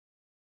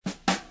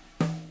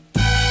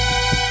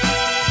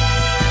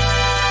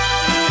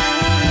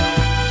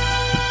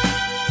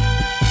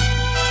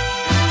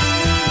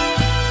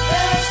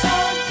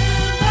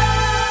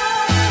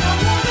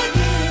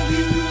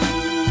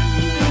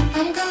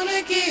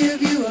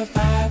a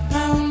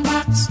 5-pound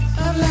box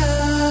of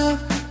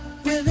love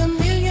with $1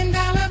 million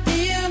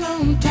bill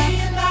on top.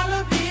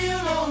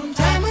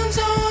 Diamonds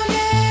on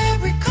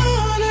every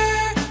corner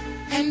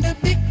and a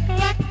big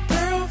black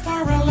pearl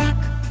for a lock.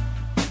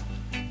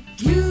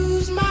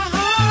 Use my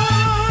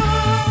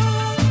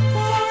heart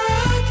for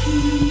a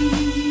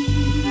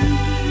key.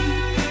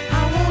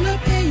 I wanna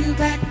pay you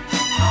back.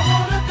 I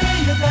wanna pay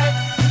you back.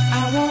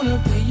 I wanna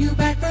pay you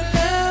back for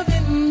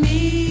loving me.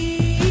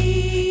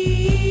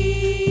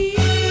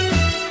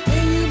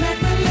 Pay you back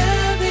for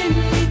loving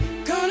me.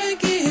 Gonna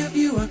give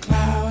you a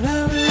cloud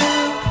of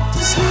love to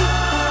sleep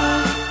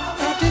on,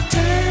 a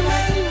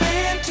determined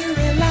man to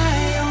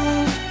rely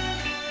on.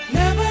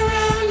 Love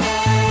around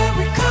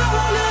every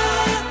corner,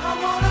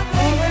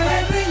 or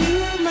wherever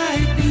you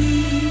might be.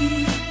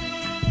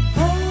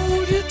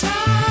 Hold you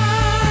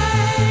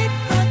tight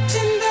but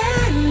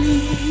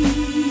tenderly.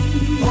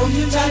 Hold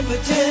you tight but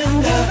I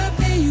tender. wanna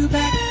pay you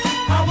back.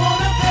 I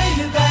wanna pay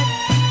you back.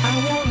 I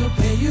wanna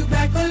pay you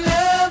back for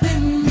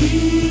loving me.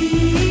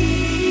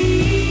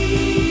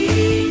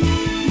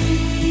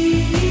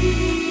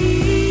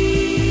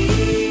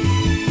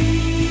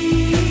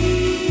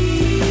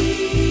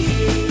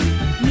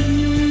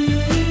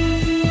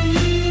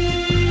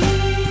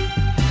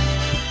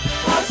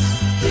 What's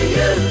the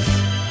use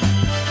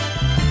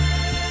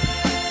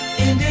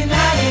in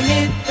denying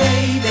it,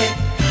 baby?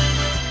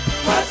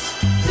 What's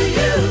the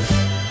use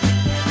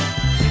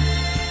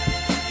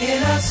in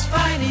us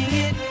fighting?